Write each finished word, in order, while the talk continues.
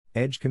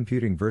Edge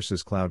computing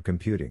versus cloud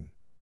computing.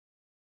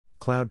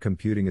 Cloud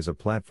computing is a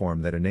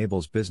platform that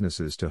enables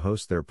businesses to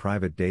host their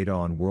private data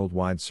on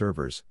worldwide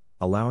servers,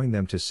 allowing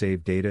them to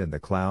save data in the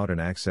cloud and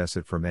access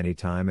it from any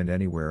time and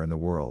anywhere in the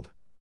world.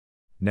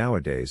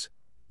 Nowadays,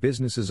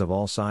 businesses of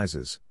all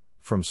sizes,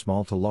 from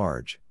small to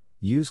large,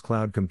 use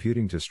cloud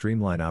computing to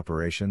streamline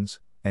operations,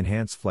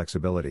 enhance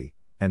flexibility,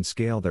 and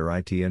scale their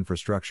IT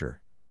infrastructure.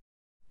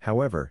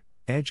 However,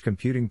 edge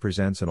computing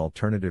presents an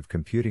alternative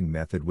computing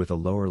method with a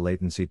lower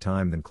latency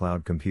time than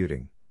cloud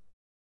computing.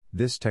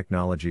 This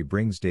technology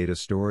brings data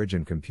storage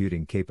and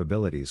computing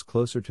capabilities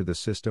closer to the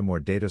system or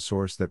data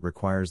source that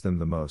requires them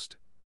the most.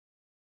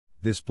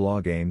 This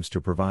blog aims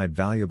to provide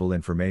valuable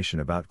information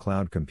about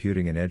cloud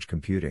computing and edge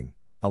computing,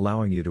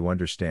 allowing you to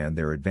understand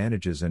their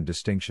advantages and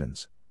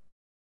distinctions.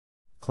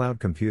 Cloud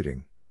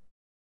computing.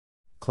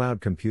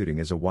 Cloud computing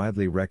is a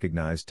widely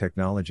recognized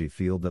technology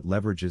field that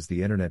leverages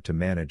the internet to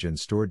manage and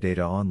store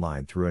data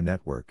online through a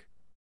network.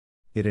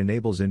 It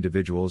enables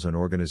individuals and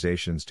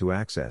organizations to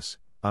access,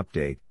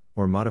 update,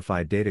 or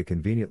modify data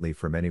conveniently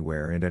from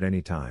anywhere and at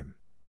any time.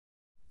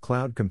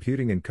 Cloud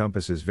computing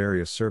encompasses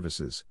various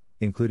services,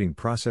 including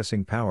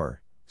processing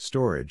power,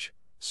 storage,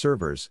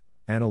 servers,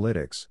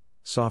 analytics,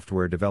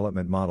 software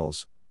development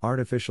models,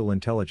 artificial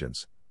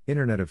intelligence,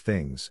 Internet of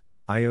Things,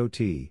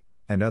 IoT,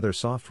 and other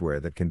software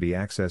that can be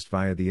accessed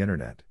via the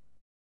Internet.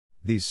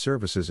 These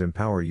services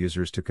empower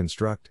users to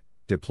construct,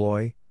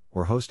 deploy,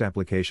 or host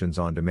applications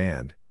on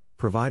demand,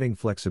 providing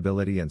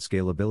flexibility and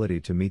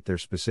scalability to meet their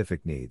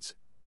specific needs.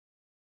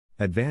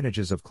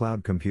 Advantages of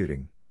cloud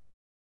computing.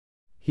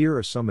 Here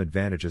are some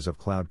advantages of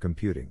cloud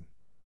computing.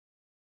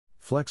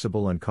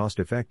 Flexible and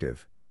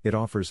cost-effective, it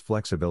offers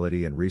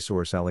flexibility in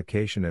resource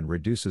allocation and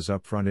reduces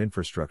upfront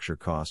infrastructure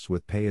costs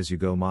with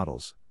pay-as-you-go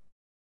models.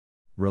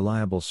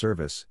 Reliable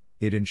service,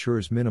 it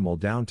ensures minimal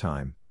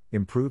downtime,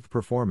 improved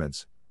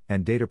performance,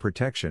 and data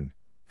protection,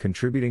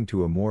 contributing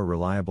to a more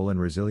reliable and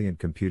resilient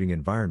computing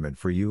environment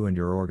for you and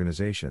your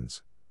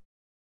organizations.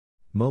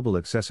 Mobile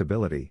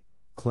accessibility,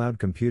 cloud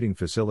computing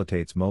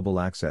facilitates mobile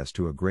access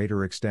to a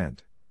greater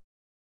extent.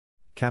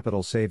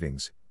 Capital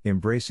savings,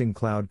 embracing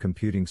cloud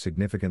computing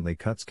significantly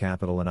cuts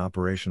capital and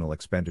operational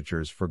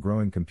expenditures for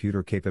growing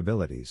computer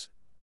capabilities.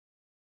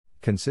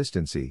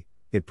 Consistency,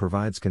 it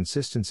provides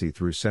consistency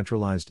through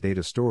centralized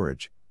data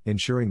storage,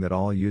 ensuring that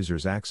all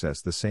users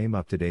access the same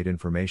up-to-date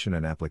information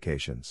and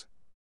applications.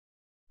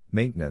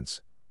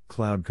 Maintenance,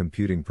 cloud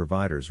computing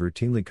providers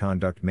routinely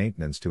conduct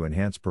maintenance to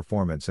enhance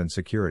performance and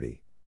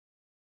security.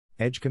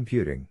 Edge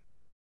computing.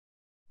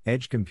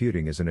 Edge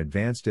computing is an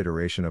advanced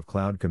iteration of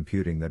cloud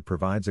computing that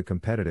provides a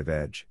competitive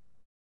edge.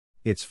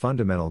 Its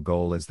fundamental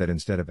goal is that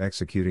instead of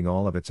executing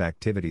all of its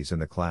activities in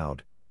the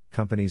cloud,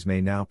 companies may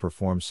now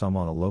perform some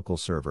on a local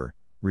server,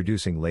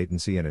 reducing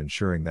latency and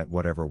ensuring that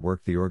whatever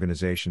work the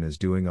organization is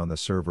doing on the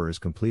server is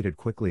completed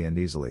quickly and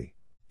easily.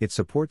 It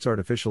supports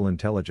artificial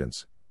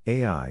intelligence,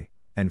 AI,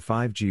 and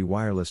 5G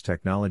wireless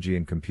technology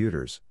in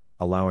computers,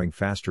 allowing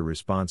faster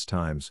response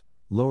times,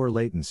 lower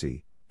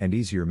latency, and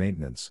easier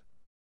maintenance.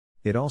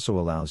 It also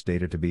allows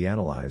data to be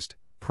analyzed,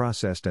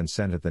 processed and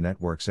sent at the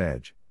network's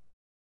edge.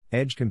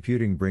 Edge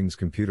computing brings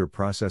computer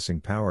processing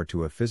power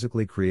to a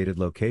physically created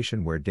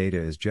location where data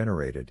is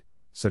generated,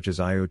 such as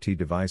IoT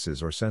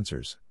devices or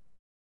sensors.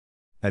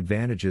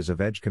 Advantages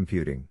of edge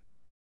computing.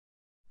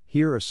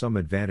 Here are some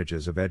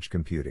advantages of edge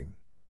computing.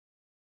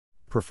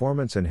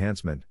 Performance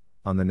enhancement,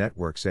 on the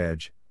network's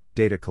edge,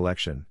 data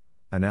collection,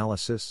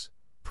 analysis,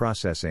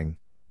 processing,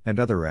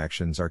 and other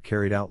actions are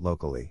carried out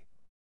locally.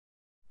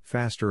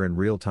 Faster and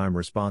real-time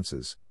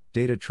responses,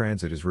 data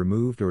transit is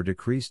removed or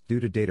decreased due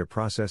to data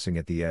processing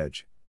at the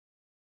edge.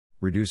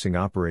 Reducing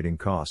operating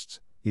costs,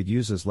 it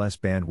uses less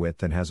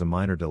bandwidth and has a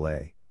minor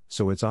delay,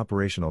 so its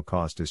operational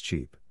cost is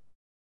cheap.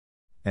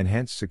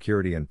 Enhanced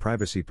security and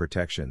privacy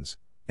protections,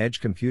 edge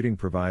computing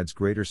provides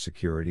greater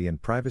security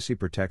and privacy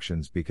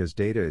protections because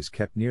data is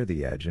kept near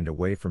the edge and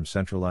away from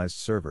centralized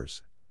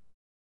servers.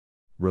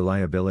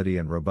 Reliability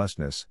and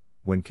robustness,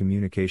 when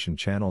communication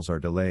channels are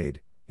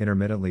delayed,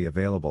 intermittently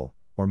available,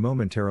 or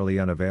momentarily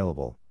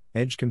unavailable,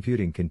 edge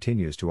computing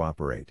continues to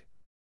operate.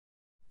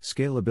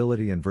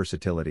 Scalability and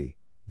versatility,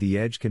 the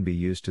edge can be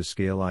used to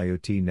scale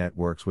IoT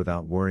networks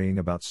without worrying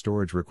about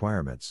storage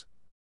requirements.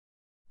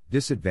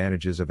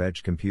 Disadvantages of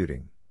edge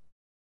computing.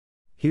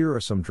 Here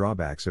are some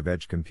drawbacks of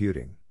edge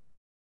computing.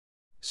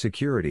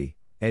 Security,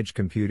 edge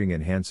computing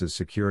enhances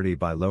security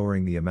by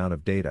lowering the amount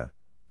of data,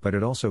 but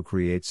it also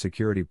creates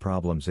security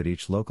problems at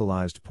each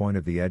localized point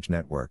of the edge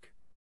network.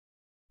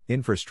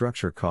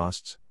 Infrastructure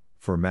costs,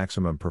 for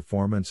maximum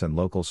performance and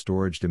local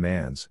storage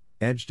demands,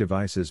 edge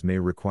devices may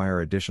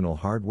require additional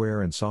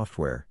hardware and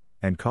software,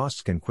 and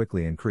costs can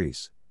quickly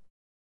increase.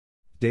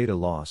 Data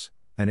loss,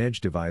 an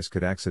edge device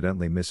could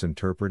accidentally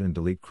misinterpret and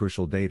delete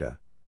crucial data.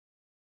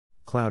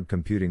 Cloud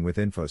computing with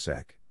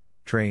InfoSec.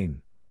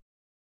 Train.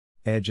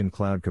 Edge and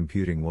cloud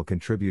computing will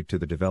contribute to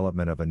the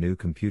development of a new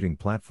computing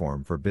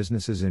platform for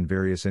businesses in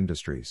various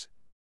industries.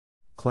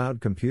 Cloud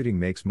computing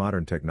makes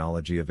modern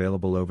technology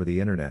available over the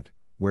internet,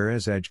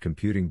 whereas edge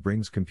computing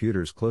brings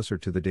computers closer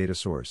to the data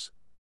source.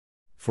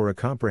 For a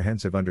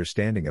comprehensive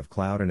understanding of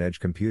cloud and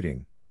edge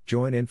computing,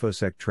 join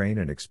InfoSec Train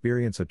and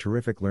experience a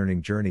terrific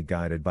learning journey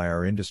guided by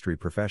our industry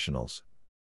professionals.